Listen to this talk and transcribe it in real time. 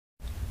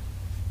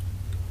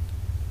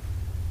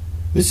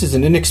This is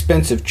an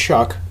inexpensive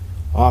chuck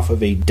off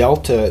of a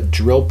Delta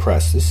drill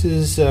press. This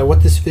is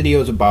what this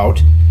video is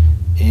about,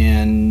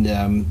 and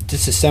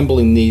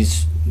disassembling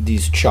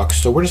these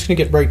chucks. So we're just going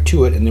to get right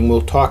to it, and then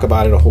we'll talk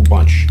about it a whole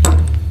bunch.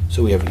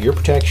 So we have ear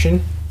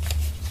protection.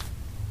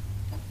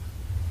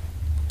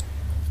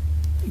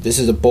 This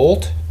is a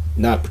bolt,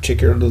 not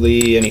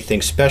particularly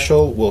anything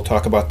special. We'll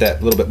talk about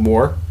that a little bit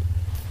more.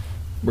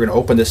 We're going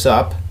to open this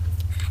up,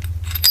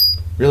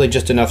 really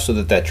just enough so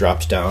that that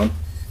drops down,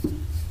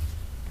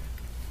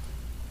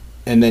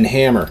 and then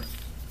hammer.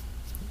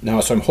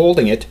 Now, so I'm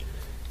holding it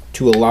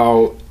to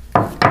allow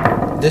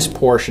this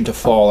portion to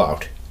fall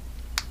out.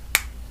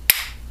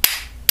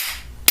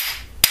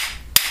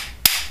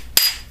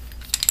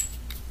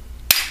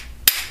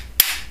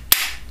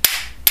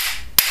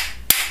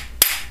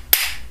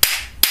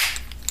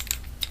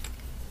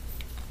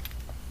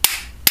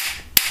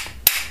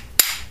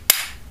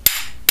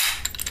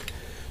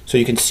 So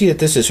you can see that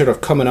this is sort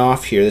of coming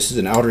off here. This is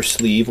an outer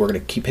sleeve. We're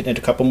going to keep hitting it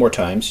a couple more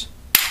times.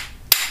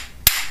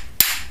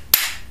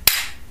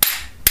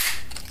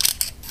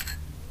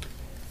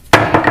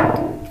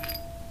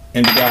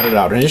 And we got it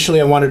out. Initially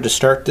I wanted to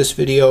start this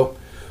video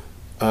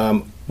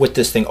with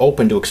this thing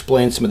open to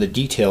explain some of the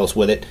details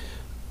with it,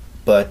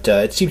 but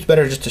it seems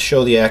better just to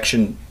show the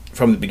action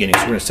from the beginning.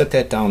 So we're going to set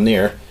that down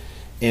there,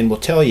 and we'll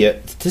tell you,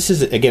 this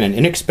is again an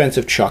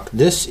inexpensive chuck.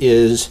 This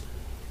is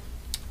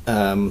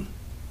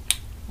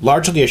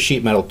largely a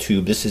sheet metal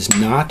tube. This is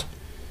not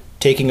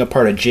taking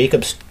apart a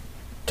Jacobs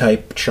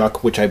type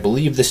chuck, which I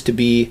believe this to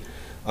be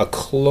a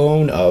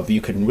clone of. You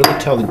can really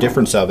tell the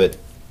difference of it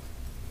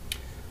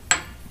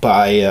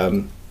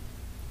by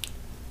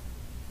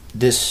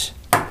this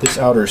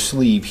outer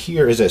sleeve.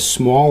 Here is a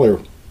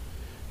smaller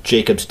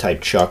Jacobs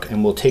type chuck,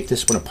 and we'll take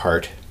this one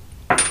apart.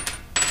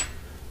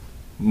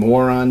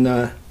 More on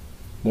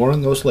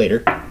those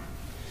later.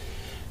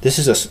 This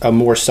is a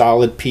more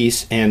solid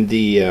piece, and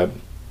the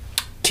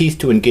teeth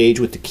to engage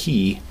with the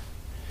key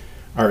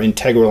are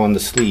integral on the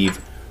sleeve,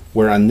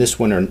 where on this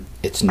one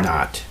it's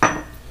not.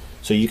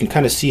 So you can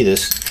kind of see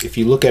this if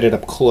you look at it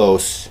up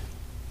close.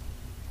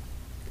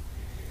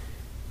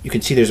 You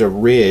can see there's a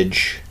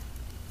ridge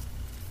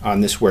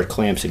on this where it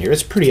clamps in here.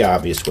 It's pretty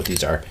obvious what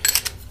these are,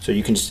 so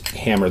you can just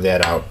hammer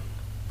that out.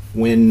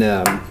 When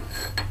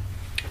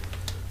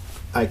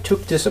I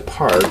took this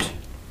apart,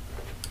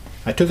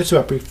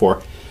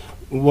 before.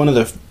 One of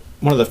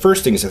the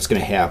first things that's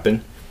going to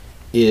happen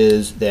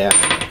is that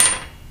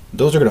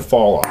those are going to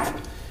fall off,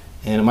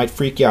 and it might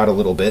freak you out a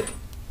little bit.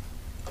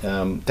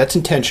 That's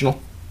intentional,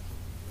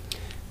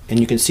 and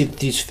you can see that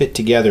these fit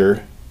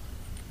together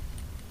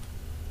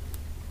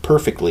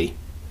perfectly,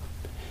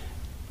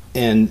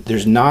 and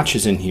there's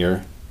notches in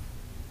here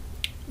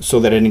so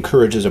that it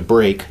encourages a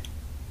break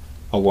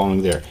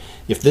along there.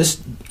 If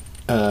this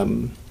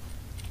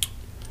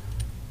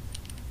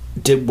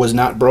was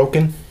not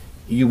broken,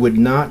 you would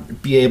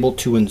not be able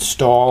to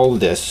install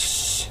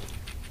this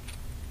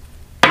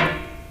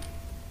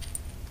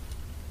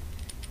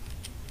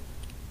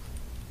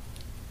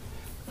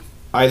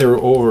either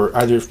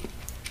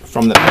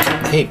from the,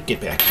 hey, get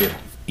back here,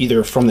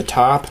 either from the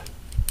top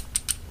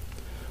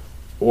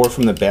or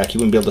from the back. You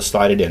wouldn't be able to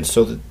slide it in.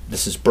 So that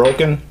this is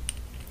broken,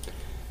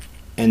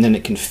 and then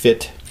it can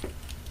fit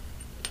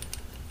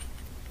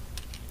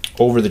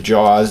over the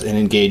jaws and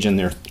engage in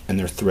their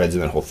threads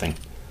and that whole thing.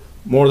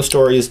 More of the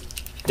story is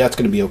that's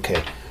going to be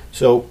okay.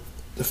 So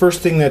the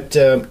first thing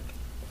that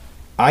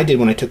I did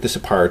when I took this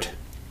apart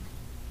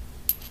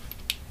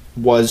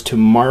was to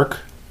mark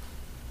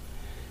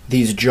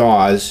these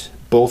jaws,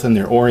 both in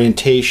their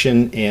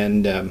orientation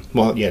and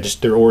well, yeah,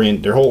 just their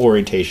whole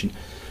orientation.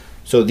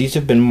 So these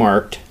have been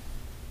marked.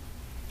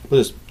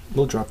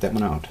 We'll drop that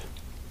one out.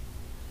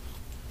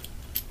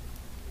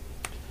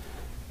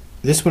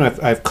 This one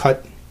I've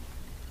cut.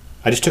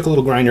 I just took a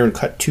little grinder and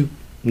cut 2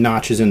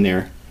 notches in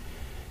there,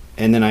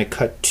 and then I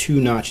cut 2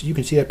 notches. You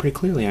can see that pretty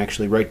clearly,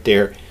 actually, right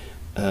there.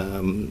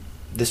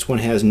 This one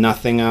has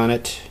nothing on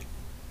it,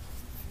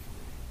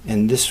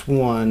 and this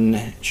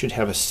one should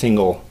have a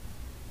single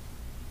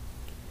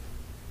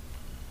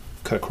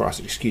cut across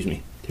it. Excuse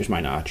me. There's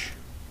my notch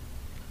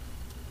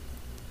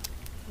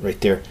right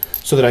there,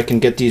 so that I can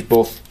get these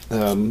both.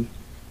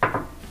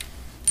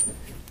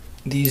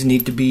 These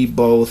need to be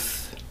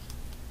both,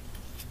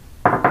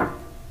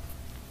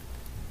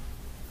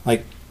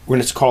 like, we're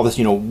going to call this,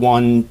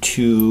 1,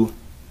 2,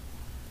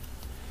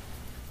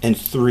 and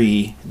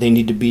 3. They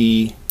need to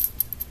be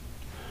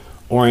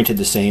oriented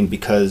the same,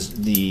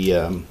 because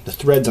the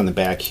threads on the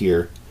back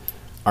here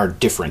are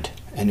different,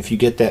 and if you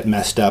get that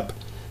messed up,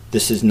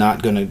 this is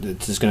not going to.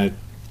 It's going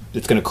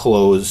to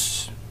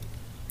close.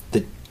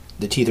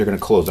 The teeth are going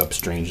to close up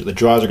strangely. The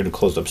jaws are going to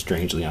close up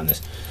strangely on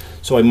this.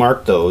 So I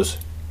marked those.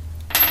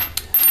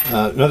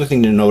 Another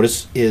thing to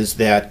notice is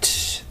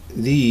that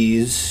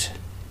these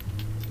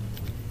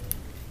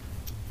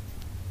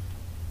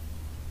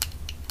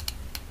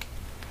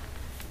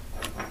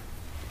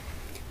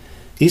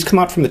come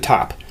out from the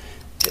top.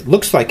 It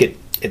looks like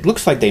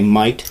they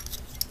might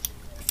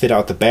fit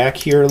out the back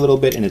here a little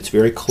bit, and it's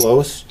very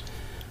close.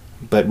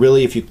 But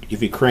really, if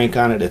you crank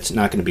on it, it's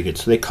not going to be good.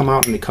 So they come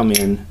out and they come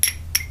in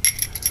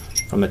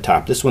from the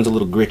top. This one's a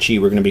little gritchy.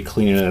 We're going to be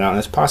cleaning it out. And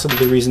that's possibly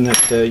the reason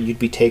that you'd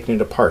be taking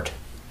it apart.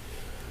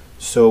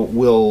 So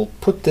we'll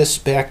put this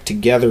back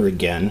together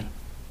again.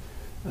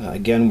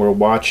 Again, we're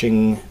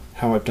watching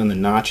how I've done the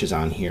notches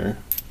on here.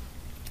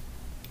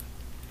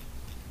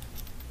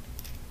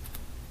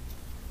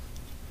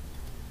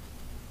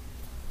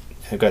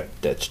 I've got,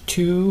 that's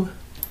 2.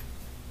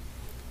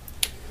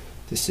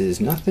 This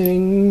is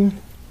nothing.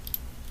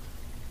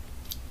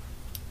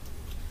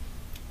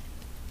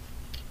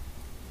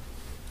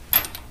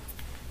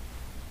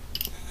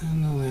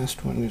 And the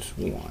last one is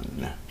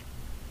 1.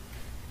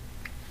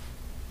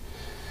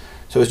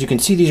 So as you can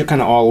see, these are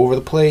kind of all over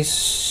the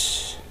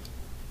place.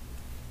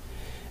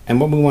 And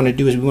what we want to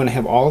do is we want to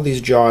have all of these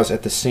jaws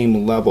at the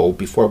same level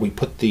before we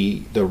put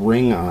the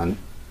ring on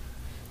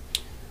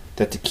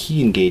that the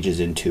key engages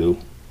into.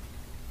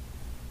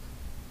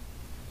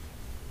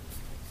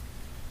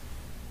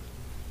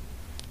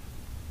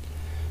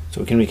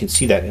 So again, we can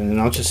see that, and then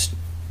I'll just,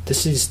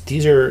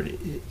 these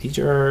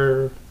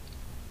are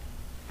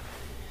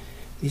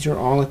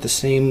all at the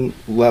same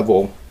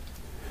level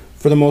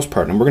for the most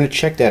part, and we're going to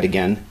check that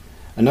again.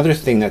 Another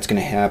thing that's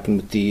going to happen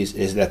with these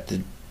is that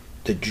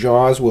the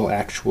jaws will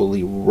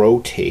actually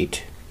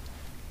rotate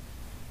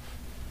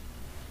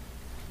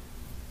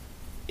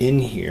in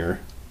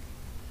here.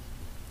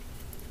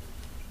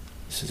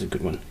 This is a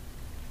good one.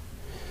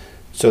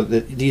 So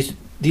these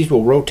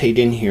will rotate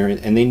in here,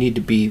 and they need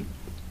to be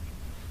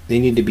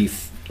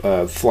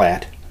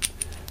flat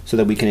so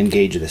that we can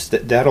engage this.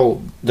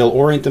 They'll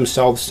orient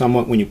themselves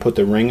somewhat when you put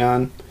the ring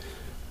on,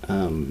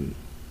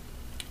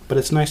 but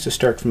it's nice to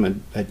start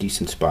from a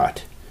decent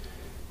spot,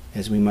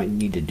 as we might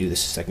need to do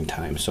this a second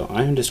time. So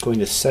I'm just going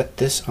to set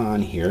this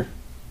on here,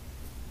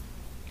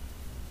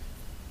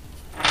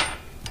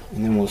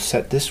 and then we'll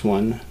set this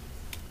one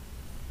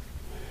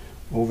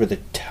over the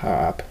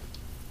top.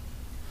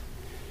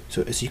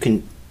 So as you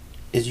can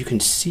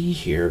see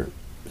here,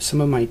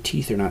 some of my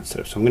teeth are not set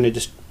up, so I'm going to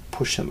just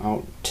push them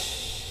out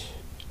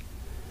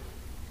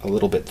a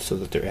little bit so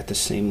that they're at the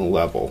same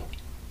level,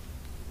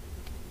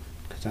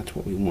 because that's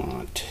what we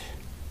want.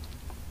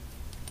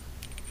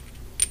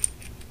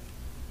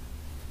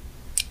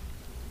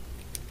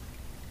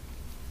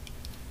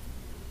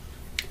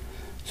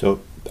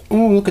 So,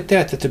 oh, look at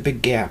that, that's a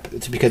big gap.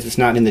 It's because it's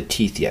not in the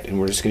teeth yet, and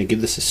we're just going to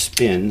give this a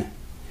spin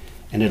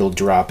and it'll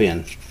drop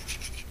in.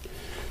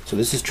 So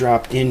this is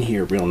dropped in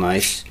here real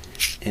nice,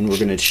 and we're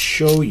going to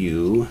show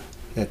you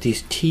that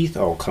these teeth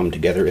all come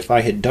together. If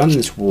I had done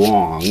this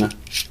wrong,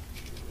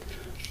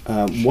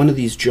 one of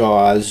these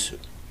jaws,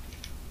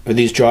 or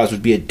these jaws,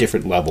 would be at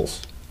different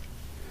levels,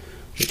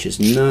 which is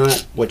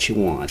not what you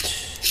want.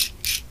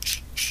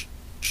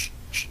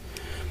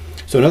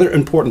 So another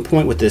important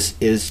point with this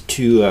is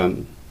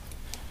to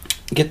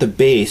get the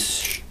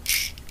base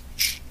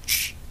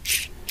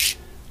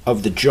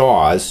of the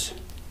jaws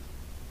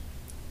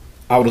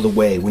out of the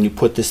way when you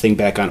put this thing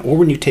back on, or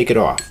when you take it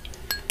off,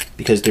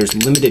 because there's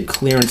limited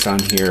clearance on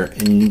here,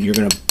 and you're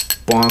going to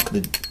bonk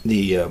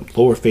the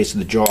lower face of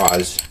the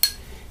jaws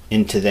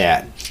into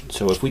that.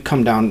 So if we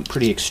come down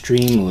pretty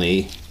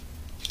extremely,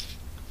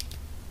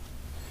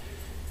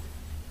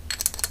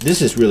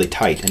 this is really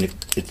tight, and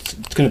it's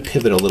going to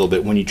pivot a little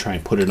bit when you try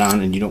and put it on,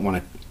 and you don't want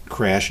to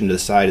crash into the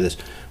side of this,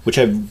 which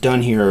I've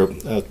done here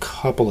a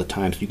couple of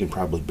times. You can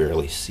probably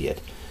barely see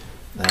it.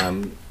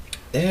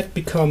 That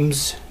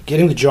becomes,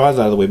 getting the jaws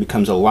out of the way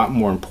becomes a lot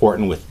more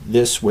important with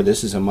this, where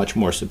this is a much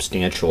more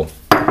substantial,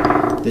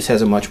 this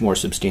has a much more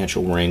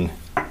substantial ring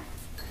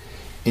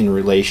in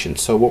relation.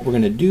 So what we're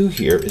going to do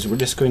here is we're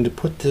just going to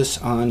put this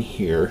on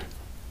here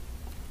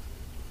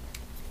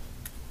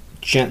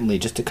gently,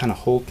 just to kind of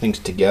hold things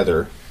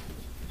together,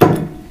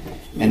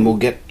 and we'll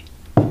get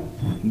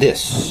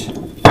this.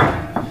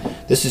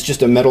 This is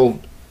just a metal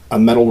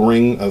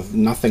ring of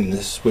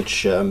nothingness,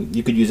 which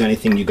you could use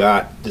anything you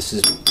got. This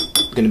is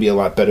going to be a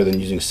lot better than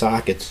using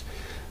sockets.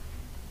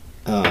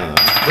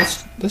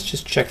 Let's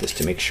just check this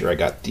to make sure I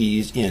got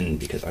these in,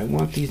 because I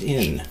want these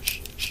in.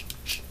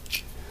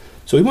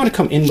 So we want to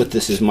come in with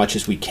this as much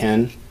as we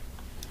can,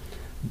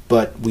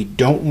 but we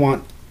don't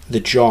want the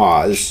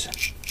jaws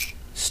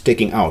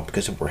sticking out,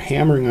 because if we're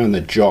hammering on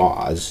the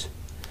jaws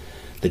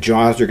are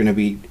going to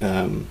be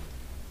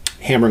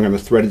hammering on the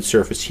threaded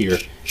surface here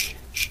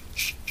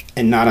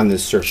and not on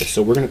this surface.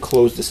 So we're going to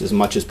close this as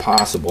much as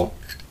possible,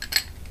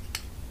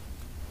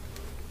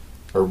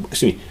 or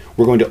excuse me,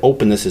 we're going to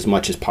open this as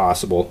much as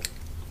possible.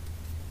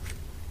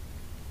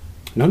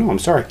 No, I'm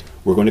sorry.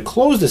 We're going to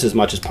close this as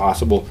much as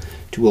possible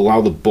to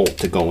allow the bolt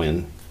to go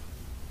in.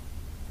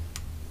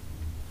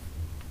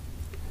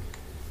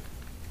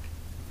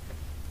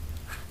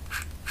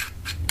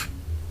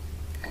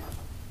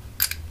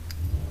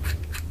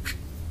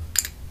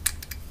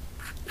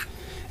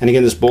 And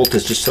again, this bolt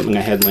is just something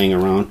I had laying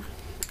around.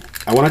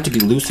 I want it to be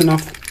loose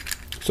enough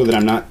so that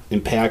I'm not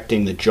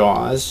impacting the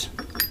jaws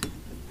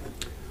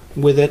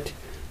with it.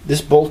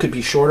 This bolt could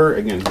be shorter.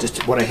 Again,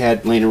 just what I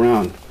had laying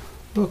around.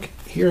 Look,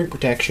 hearing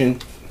protection.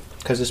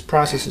 because this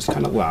process is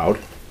kind of loud.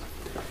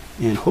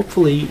 And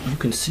hopefully you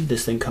can see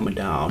this thing coming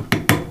down.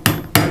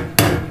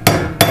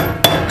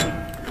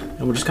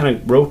 And we'll just kind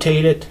of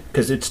rotate it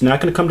because it's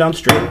not going to come down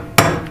straight.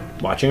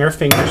 Watching our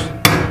fingers.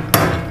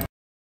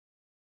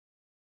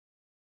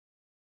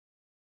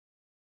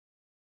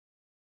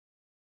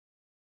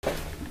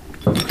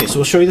 Okay, so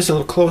we'll show you this a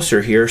little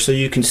closer here so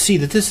you can see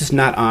that this is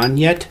not on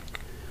yet,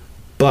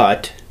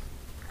 but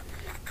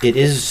it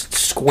is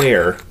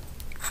square.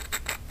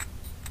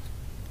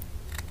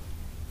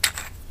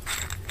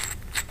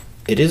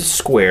 It is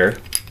square,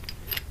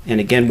 and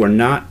again, we're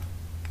not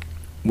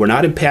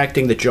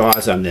impacting the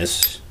jaws on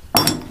this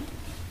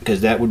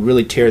because that would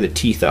really tear the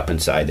teeth up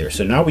inside there.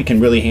 So now we can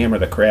really hammer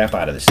the crap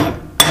out of this thing.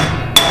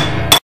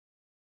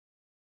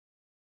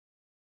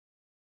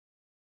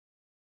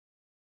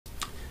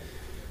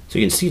 So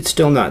you can see it's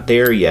still not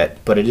there yet,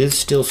 but it is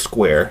still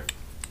square.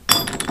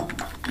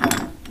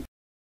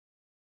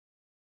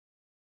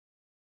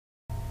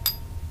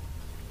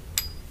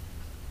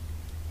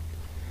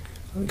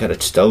 I've got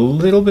just a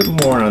little bit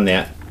more on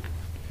that.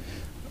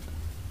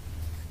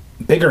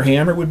 Bigger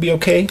hammer would be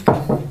okay,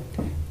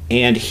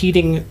 and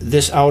heating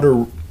this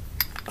outer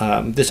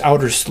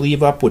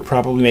sleeve up would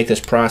probably make this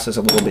process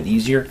a little bit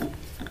easier,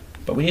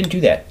 but we didn't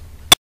do that.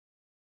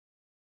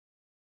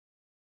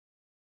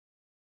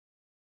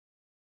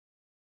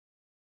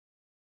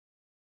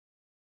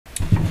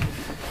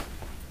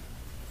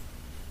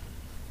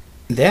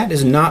 That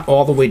is not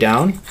all the way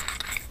down,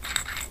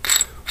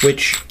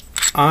 which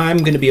I'm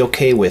going to be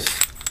okay with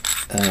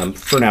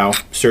for now,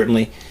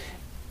 certainly.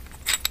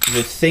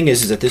 The thing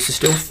is that this is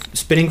still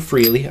spinning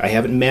freely. I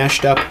haven't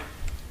mashed up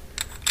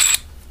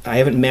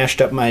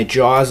my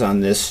jaws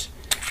on this,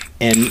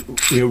 and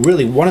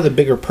really one of the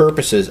bigger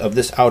purposes of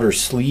this outer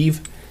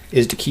sleeve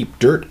is to keep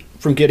dirt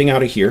from getting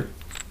out of here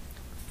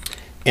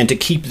and to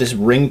keep this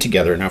ring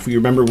together. Now, if you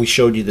remember, we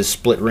showed you this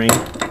split ring.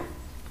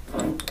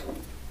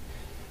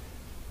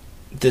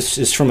 This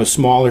is from a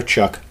smaller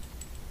chuck.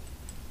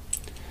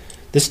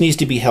 This needs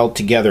to be held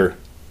together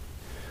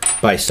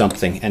by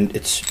something, and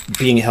it's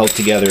being held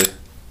together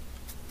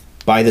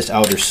by this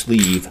outer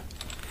sleeve.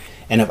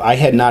 And if I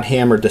had not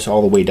hammered this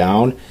all the way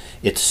down,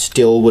 it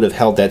still would have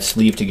held that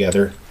sleeve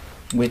together,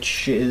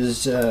 which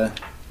is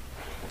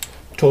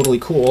totally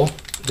cool.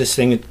 This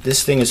thing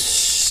is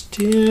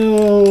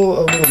still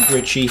a little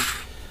gritchy.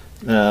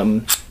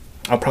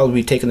 I'll probably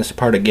be taking this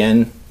apart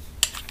again.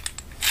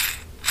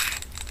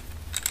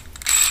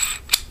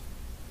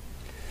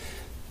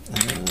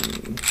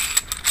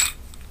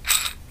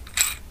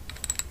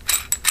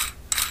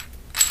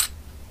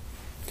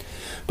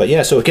 But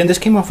yeah, so again, this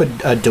came off a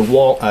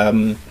DeWalt.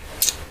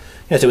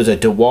 Yes, it was a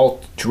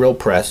DeWalt drill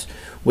press,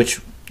 which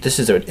this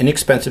is an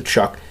inexpensive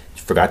chuck.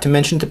 Forgot to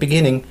mention at the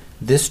beginning,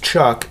 this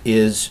chuck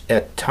is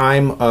at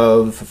time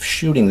of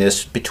shooting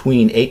this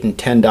between $8 and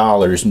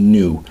 $10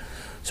 new.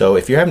 So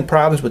if you're having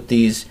problems with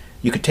these,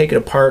 you could take it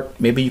apart.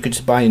 Maybe you could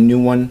just buy a new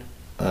one,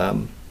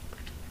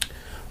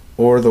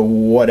 or the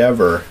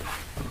whatever.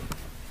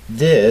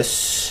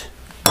 This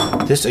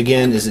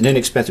again is an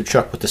inexpensive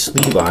chuck with the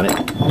sleeve on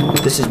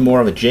it. This is more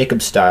of a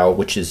Jacob style,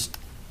 which is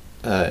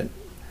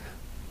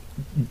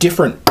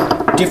different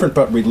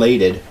but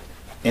related,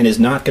 and is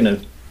not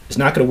gonna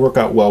work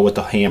out well with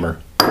the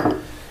hammer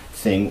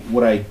thing.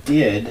 What I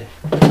did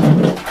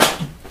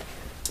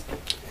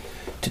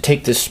to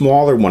take this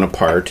smaller one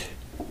apart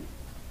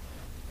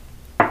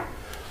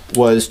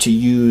was to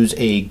use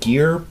a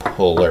gear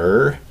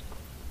puller,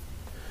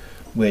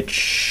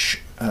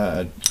 which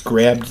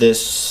grabbed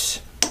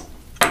this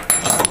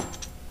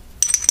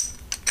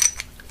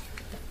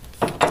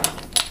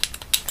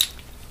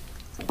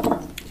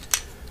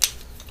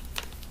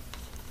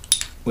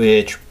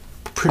which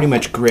pretty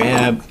much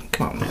grab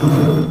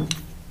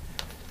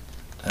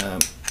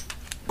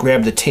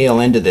the tail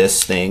end of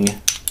this thing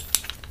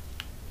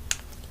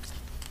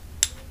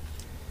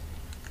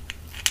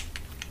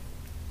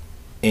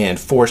and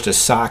forced a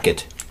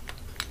socket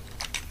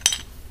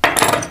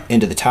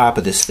into the top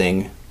of this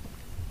thing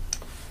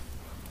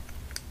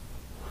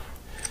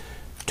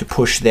to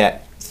push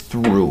that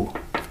through,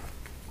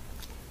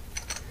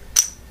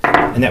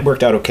 and that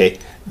worked out okay.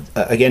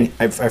 Again,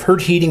 I've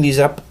heard heating these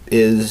up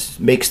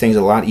makes things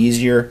a lot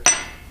easier,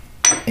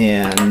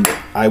 and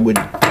I would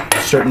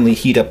certainly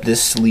heat up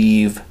this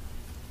sleeve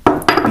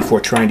before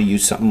trying to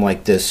use something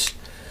like this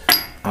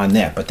on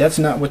that. But that's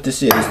not what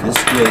this is. This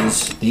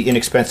is the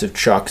inexpensive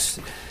chucks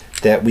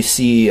that we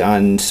see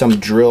on some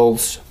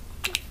drills,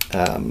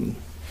 and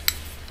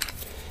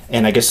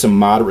I guess some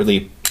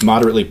moderately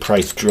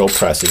priced drill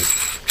presses.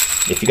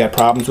 If you got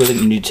problems with it,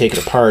 you need to take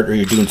it apart, or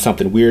you're doing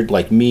something weird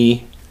like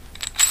me,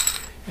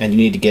 and you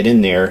need to get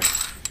in there.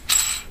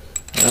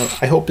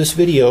 I hope this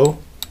video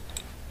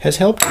has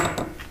helped.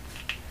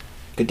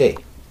 Good day.